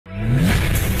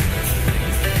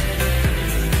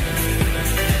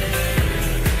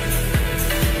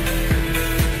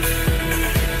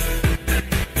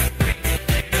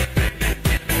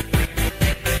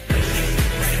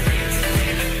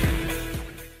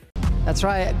That's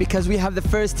right, because we have the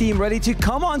first team ready to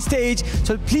come on stage.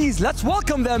 So please, let's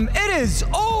welcome them. It is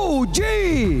OG!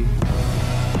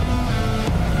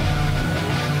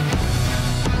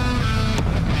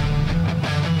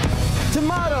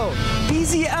 Tomato,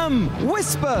 BZM,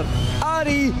 Wisper,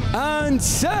 Ari, and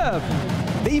Seb.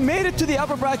 They made it to the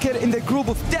upper bracket in the group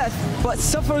of death, but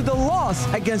suffered the loss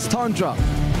against Tundra.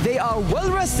 They are well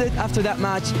rested after that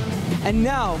match, and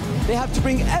now they have to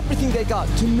bring everything they got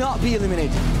to not be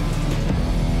eliminated.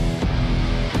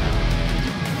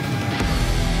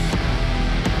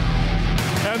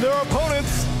 And their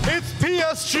opponents, it's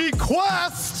PSG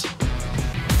Quest!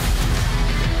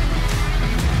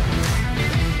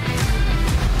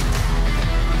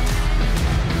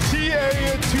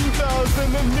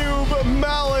 TA2000, Noob,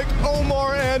 Malik,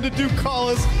 Omar, and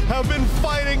Ducalis have been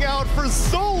fighting out for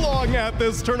so long at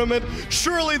this tournament.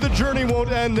 Surely the journey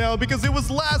won't end now, because it was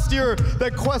last year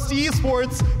that Quest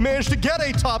Esports managed to get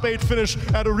a top 8 finish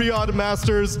at Riyadh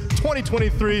Masters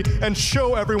 2023 and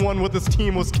show everyone what this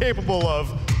team was capable of.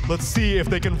 Let's see if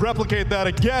they can replicate that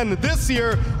again this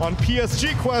year on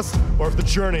PSG Quest, or if the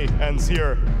journey ends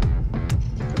here.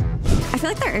 I feel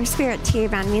like their Earth Spirit TA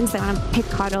ban means they want to pick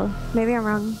Coddle. Maybe I'm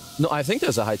wrong. No, I think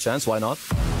there's a high chance. Why not?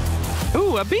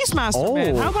 Ooh, a Beastmaster,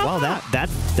 man. How about that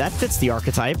fits the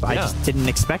archetype. Yeah. I just didn't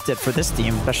expect it for this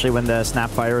team, especially when the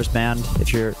Snapfire is banned.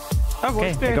 If you're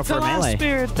okay, they go for a melee.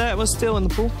 Spirit that was still in the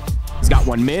pool. He's got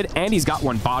one mid, and he's got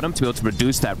one bottom to be able to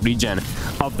reduce that regen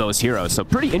of those heroes. So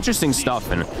pretty interesting stuff,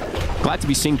 and glad to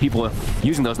be seeing people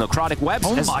using those necrotic webs.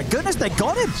 Oh my goodness, they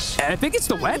got him! And I think it's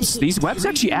the webs. These webs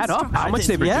actually add up, how much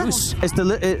they reduce. It's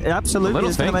it absolutely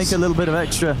is going to make a little bit of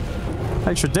extra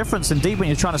difference indeed when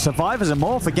you're trying to survive as a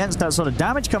morph against that sort of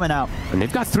damage coming out. And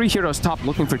they've got 3 heroes top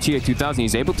looking for TA2000.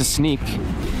 He's able to sneak,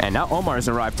 and now Omar has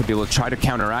arrived to be able to try to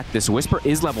counteract this. Wisper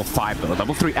is level 5 though.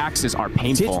 Level 3 axes are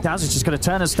painful. TA2000 is just going to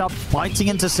turn and start biting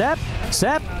into Seb.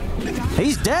 Seb,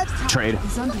 he's dead. Trade.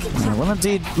 Will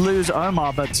indeed lose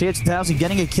Omar, but TA2000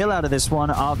 getting a kill out of this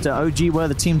one after OG were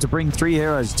the team to bring 3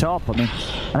 heroes top. I mean,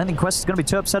 I don't think Quest is going to be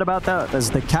too upset about that, as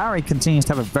the carry continues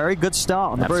to have a very good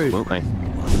start on the Brood. Absolutely.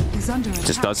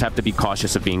 Just does have to be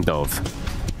cautious of being dove.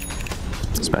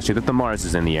 Especially that the Mars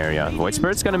is in the area. Void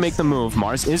Spirit's going to make the move.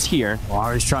 Mars is here.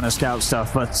 He's trying to scout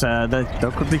stuff, but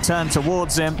they'll quickly turn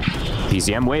towards him.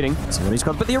 PZM waiting. See what he's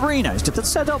got. But the arena is just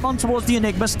set up on towards the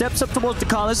Enigma, steps up towards the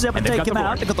Carlos, is able to take him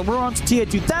out. They've got the Roar onto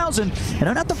TA2000. They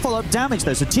don't have to follow up damage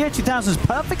though, so TA2000 is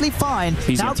perfectly fine.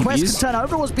 Now Quest can turn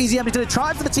over towards BZM. He's going to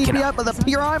try for the TP up, but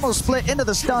the primal split into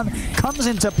the stun comes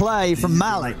into play from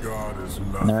Malik.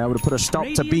 And they're able to put a stop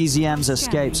to BZM's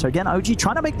escape. So again, OG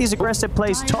trying to make these aggressive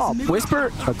plays top.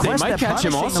 Wisper, they might catch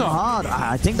him also. Hard.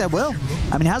 I think they will.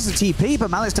 I mean, he has the TP, but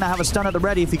Malik's going to have a stun at the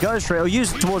ready if he goes for it. He'll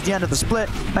use it towards the end of the split.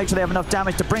 Make sure they have enough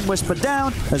damage to bring Wisper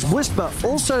down, as Wisper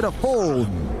also to fall.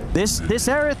 This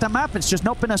area of the map, it's just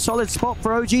not been a solid spot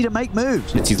for OG to make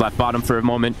moves. He's left bottom for a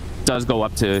moment. Does go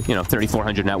up to,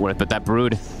 3,400 net worth, but that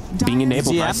Brood being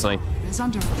enabled nicely.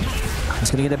 It's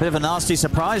going to get a bit of a nasty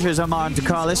surprise here as Omar and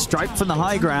Ducalis strike from the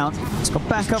high ground. It's got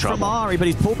back up from Ari, but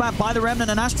he's pulled back by the Remnant,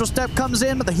 and Astral Step comes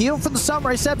in, but the heal from the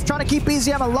Sunray. Seb's trying to keep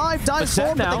BZM alive, dive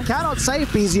forward, but they cannot save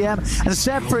BZM, and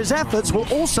Seb, for his efforts, will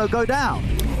also go down.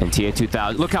 And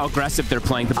TA2000, look how aggressive they're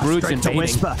playing. The Brood's invading.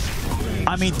 Whisper.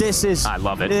 I mean, this is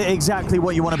exactly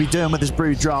what you want to be doing with this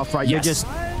Brood draft, right? Yes.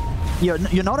 You're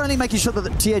not only making sure that the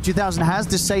TA2000 has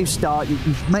the safe start, you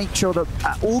make sure that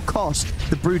at all costs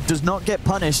the Brood does not get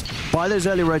punished by those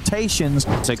early rotations.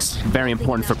 It's very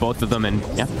important for both of them, and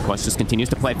Quest just continues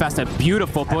to play fast. A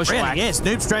beautiful bushwhack. Really is.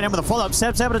 Noob straight in with a follow-up.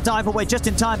 Seb's able to dive away just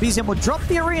in time. BZM will drop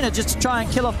the arena just to try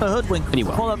and kill off the Hoodwink.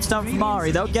 Follow-up stun from Mari.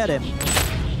 They'll get him.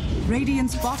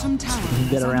 Radiant's bottom tower.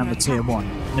 Get around the tier 1.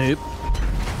 Noob.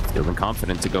 Feeling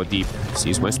confident to go deep.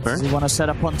 Sees Wisper. Does he want to set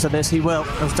up onto this? He will.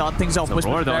 He'll start things off. Wisper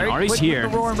Roar, though. Ari's here. The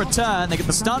Roar in return. They get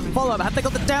the stun follow-up. Have they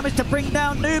got the damage to bring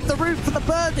down Noob? The root from the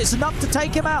bird. It's enough to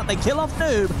take him out. They kill off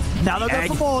Noob. Now they'll go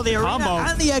for more. The arena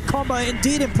and the egg combo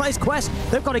indeed in place. Quest,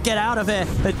 they've got to get out of here.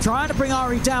 They're trying to bring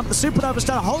Ari down, but the Supernova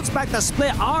stun holds back the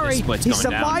split. Ari, he's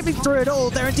surviving through it all.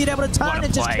 They're indeed able to turn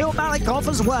and just kill Malik off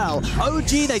as well. OG,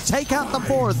 they take out the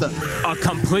 4 of them. A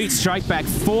complete strike back.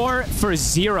 4 for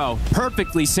 0.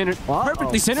 Perfectly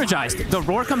synergized. The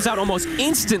Roar comes out almost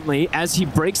instantly as he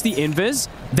breaks the invis.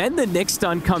 Then the Nyx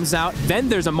stun comes out. Then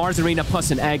there's a Mars Arena plus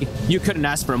an egg. You couldn't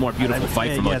ask for a more beautiful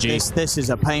fight from OG. This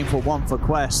is a painful one for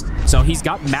Quest. So he's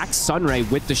got Max Sunray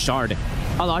with the shard.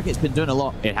 I like it. It's been doing a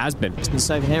lot. It has been. It's been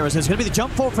saving heroes. There's going to be the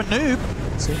jump forward for Noob.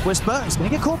 Wisper is going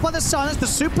to get caught by the silence. The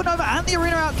Supernova and the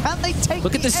arena out. Can they take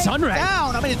Look at the Sunray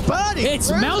down? I mean, it's burning.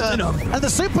 It's melting them. And the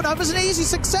Supernova's an easy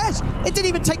success. It didn't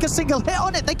even take a single hit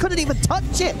on it. They couldn't even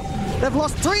touch it. They've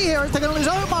lost 3 heroes. They're going to lose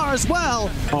Omar as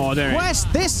well. Oh, there.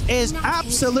 Quest, this is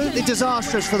absolutely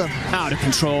disastrous for them. Out of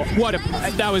control.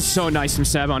 That was so nice from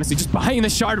Seb, honestly. Just buying the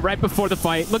shard right before the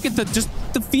fight. Look at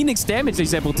the Phoenix damage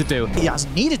he's able to do. He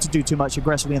hasn't needed to do too much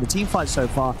aggressively in the team fight so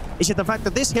far. It's just the fact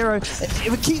that this hero,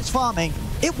 if it keeps farming,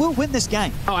 it will win this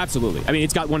game. Oh, absolutely. I mean,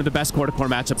 it's got one of the best core-to-core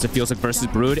matchups, it feels like, versus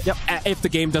Brood. Yep. If the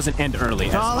game doesn't end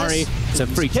early. Sorry, it's a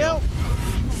free kill.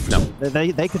 No.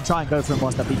 They can try and go for him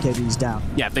once that BKB is down.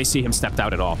 Yeah, if they see him stepped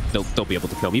out at all, they'll be able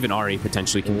to kill him. Even Ari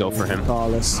potentially can go for him.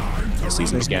 Carlos.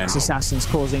 Sees him again. This assassin's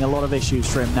causing a lot of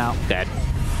issues for him now. Dead.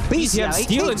 BZM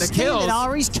stealing the kills.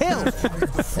 Ari's kill.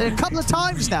 A couple of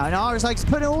times now, and Ari's like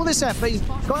putting all this effort. He's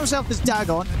got himself this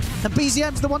Dagon, and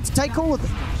BZM's the one to take all of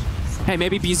them. Hey,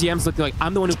 maybe BZM's looking like,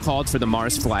 I'm the one who called for the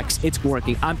Mars flex. It's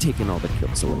working. I'm taking all the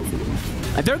kills away from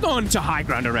you. They're going to high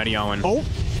ground already, Owen. Oh.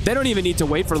 They don't even need to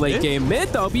wait for late game. Mid,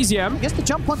 though, BZM. Gets the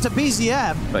jump onto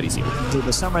BZM. But he's here. Dude,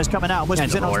 the Sunrise coming out.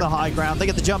 Wisper's in onto the high ground. They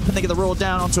get the jump and they get the roll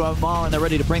down onto Omar, and they're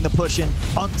ready to bring the push in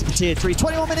onto the tier 3.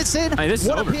 21 minutes in. Hey,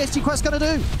 what are PSG Quest going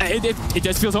to do? It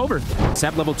just feels over.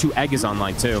 Sab level 2 egg is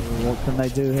online, too. What can they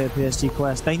do here, PSG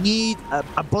Quest? They need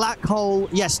a black hole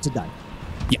yesterday.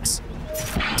 Yes.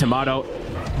 Tomato,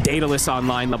 Daedalus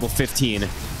online, level 15.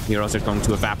 Heroes are going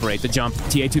to evaporate. The jump,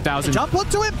 TA2000. Jump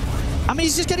onto him. I mean,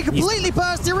 he's just getting completely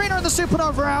burst. The Arena and the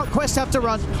Supernova are out. Quest have to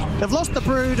run. They've lost the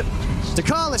Brood.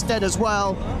 Dakar dead as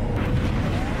well.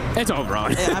 It's over,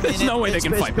 on. Yeah, I mean, There's no way they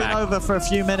can fight back. It's been over for a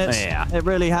few minutes. Yeah. It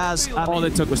really has. All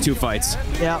it took was 2 fights.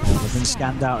 Yeah, they've been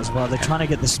scanned out as well. They're trying to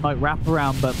get the smoke wrap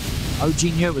around, but OG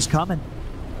knew it was coming.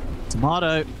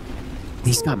 Tomato.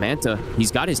 He's got Manta.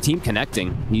 He's got his team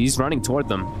connecting. He's running toward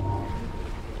them.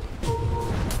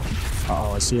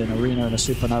 Oh, I see an Arena and a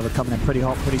Supernova coming in pretty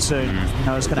hot pretty soon. You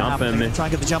know it's going to happen. Try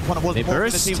and get the jump on it.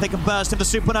 Going to see if they can burst. If the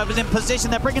Supernova's in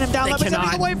position, they're bringing him down. They're getting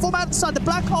the waveform outside. The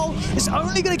black hole is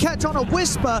only going to catch on a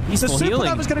Whisper. The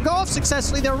Supernova's going to go off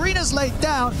successfully. The Arena's laid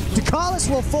down. DeCarlos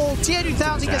will fall.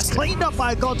 TA2000 gets cleaned up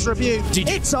by a God's Rebuke.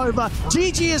 It's over.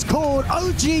 GG is called.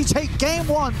 OG take game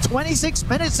 1, 26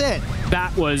 minutes in.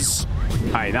 That was...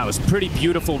 All right, that was pretty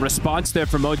beautiful response there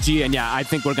from OG, and yeah, I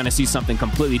think we're going to see something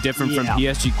completely different from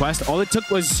PSG Quest. All it took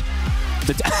was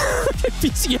the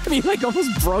BZM, he like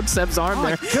almost broke Seb's arm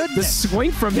there. Goodness. The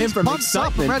swing from him from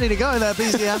excitement. Up and ready to go there,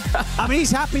 BZM. I mean,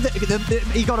 he's happy that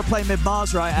he got to play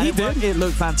mid-Mars, right? And it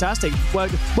looked fantastic.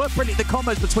 Worked pretty, the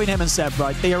combos between him and Seb,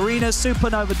 right? The Arena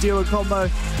Supernova duo combo.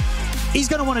 He's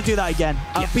going to want to do that again.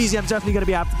 BZM's definitely going to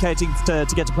be advocating to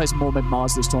get to play some more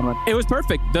mid-Mars this tournament. It was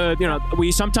perfect.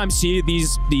 We sometimes see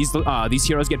these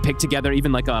heroes get picked together,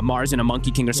 even like a Mars and a Monkey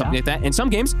King or something like that. In some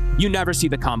games, you never see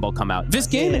the combo come out. This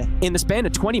game, in the span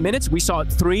of 20 minutes, we saw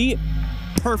 3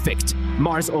 perfect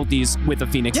Mars ultis with a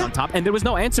Phoenix on top, and there was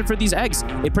no answer for these eggs.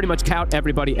 It pretty much count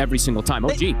everybody every single time.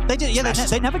 OG. They did. Yeah,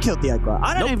 they never killed the egg, right?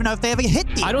 I don't even know if they ever hit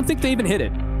the egg. I don't think they even hit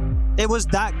it. It was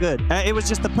that good. It was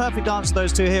just the perfect answer,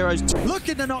 those 2 heroes.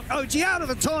 Looking to knock OG out of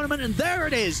the tournament, and there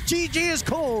it is. GG is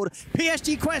called.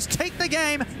 PSG Quest take the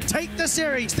game, take the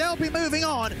series. They'll be moving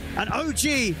on, and OG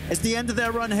is the end of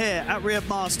their run here at Riyadh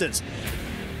Masters.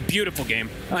 Beautiful game.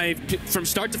 From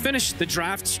start to finish, the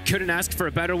draft couldn't ask for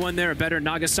a better one there, a better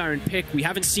Naga Siren pick. We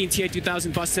haven't seen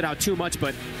TA2000 bust it out too much,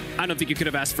 but I don't think you could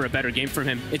have asked for a better game from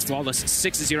him. It's flawless.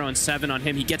 6-0 and 7 on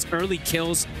him. He gets early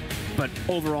kills, but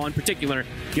overall, in particular,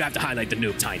 you have to highlight the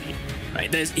noob Tiny.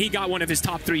 Right? He got one of his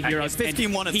top 3 heroes,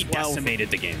 51 and he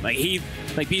decimated the game. Like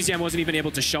BZM wasn't even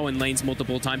able to show in lanes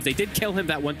multiple times. They did kill him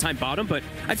that one time bottom, but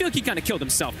I feel like he kind of killed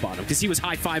himself bottom because he was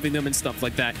high-fiving them and stuff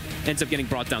like that. Ends up getting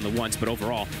brought down to once, but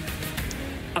overall,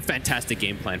 a fantastic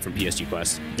game plan from PSG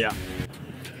Quest. Yeah.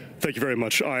 Thank you very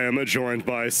much. I am joined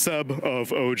by Seb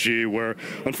of OG, where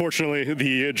unfortunately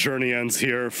the journey ends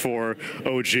here for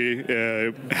OG.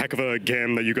 Heck of a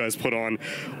game that you guys put on.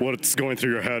 What's going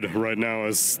through your head right now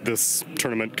as this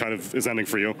tournament kind of is ending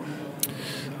for you?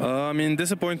 I mean,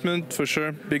 disappointment for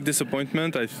sure. Big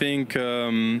disappointment. I think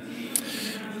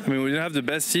I mean, we didn't have the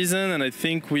best season, and I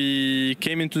think we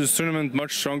came into this tournament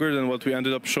much stronger than what we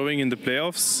ended up showing in the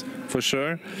playoffs, for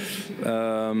sure.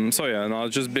 So yeah, no,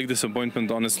 just big disappointment,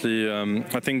 honestly.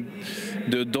 I think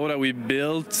the Dota we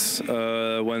built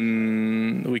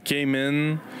when we came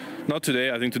in, not today,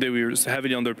 I think today we were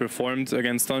heavily underperformed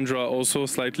against Tundra also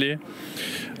slightly.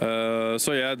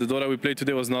 So yeah, the Dota we played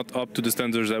today was not up to the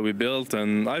standards that we built,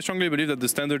 and I strongly believe that the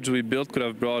standards we built could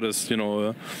have brought us, you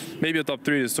know, maybe a top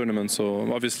 3 this tournament.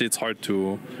 So obviously it's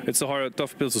a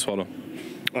tough pill to swallow.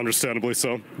 Understandably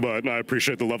so, but I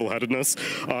appreciate the level-headedness.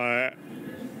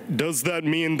 Does that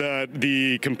mean that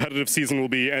the competitive season will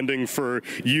be ending for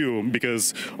you?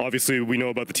 Because obviously we know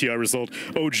about the TI result.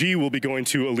 OG will be going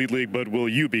to Elite League, but will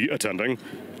you be attending?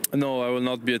 No, I will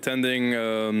not be attending.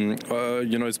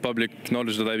 You know, it's public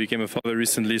knowledge that I became a father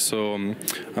recently, so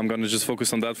I'm gonna just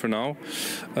focus on that for now.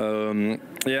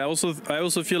 Yeah, I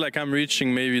also feel like I'm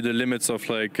reaching maybe the limits of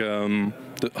like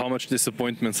how much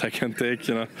disappointments I can take,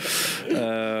 you know,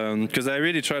 because I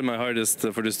really tried my hardest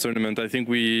for this tournament. I think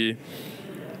we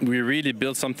really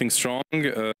built something strong.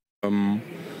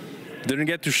 Didn't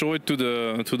get to show it to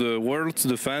the world, to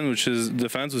the fans, which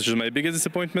is my biggest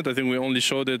disappointment. I think we only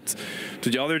showed it to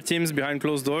the other teams behind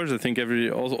closed doors. I think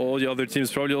all the other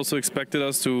teams probably also expected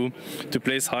us to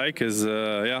place high, because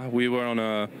yeah, we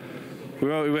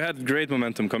had great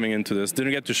momentum coming into this.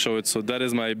 Didn't get to show it, so that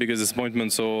is my biggest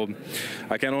disappointment. So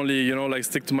I can only, you know, like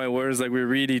stick to my words. Like, we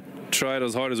really tried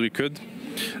as hard as we could.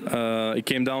 It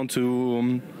came down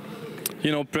to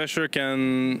you know, pressure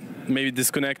can maybe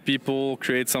disconnect people,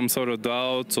 create some sort of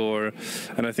doubt,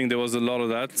 and I think there was a lot of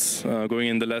that going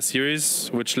in the last series,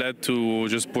 which led to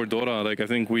just poor Dota. Like, I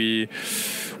think we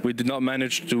did not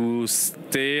manage to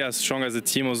stay as strong as a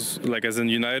team, as in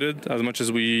united, as much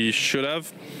as we should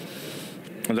have.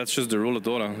 And that's just the rule of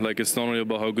Dota. Like, it's not only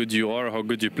about how good you are or how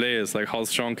good you play, it's like how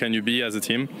strong can you be as a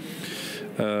team.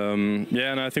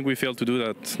 Yeah, and I think we failed to do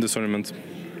that this tournament.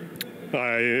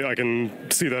 I can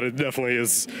see that it definitely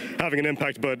is having an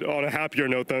impact, but on a happier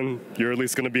note then, you're at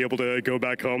least going to be able to go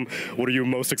back home. What are you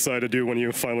most excited to do when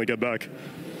you finally get back?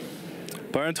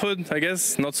 Parenthood, I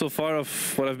guess. Not so far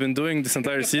of what I've been doing this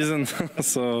entire season.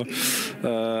 So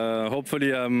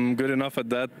hopefully I'm good enough at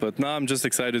that. But now I'm just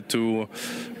excited to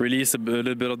release a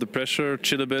little bit of the pressure,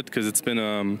 chill a bit, because it's been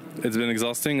an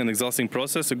exhausting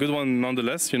process. A good one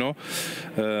nonetheless, you know.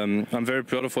 I'm very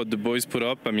proud of what the boys put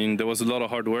up. I mean, there was a lot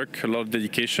of hard work, a lot of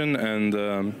dedication, and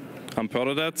I'm proud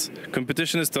of that.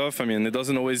 Competition is tough. I mean, it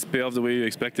doesn't always pay off the way you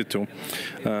expect it to.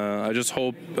 I just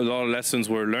hope a lot of lessons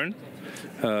were learned.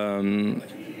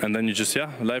 And then you just,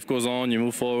 yeah, life goes on, you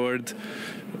move forward.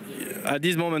 At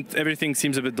this moment, everything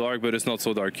seems a bit dark, but it's not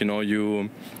so dark, you know. You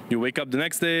wake up the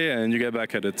next day and you get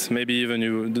back at it. Maybe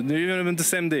even the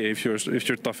same day if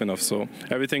you're tough enough. So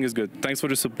everything is good. Thanks for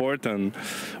the support, and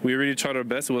we really tried our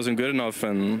best. It wasn't good enough,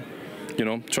 and you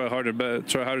know, try harder,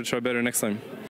 try better next time.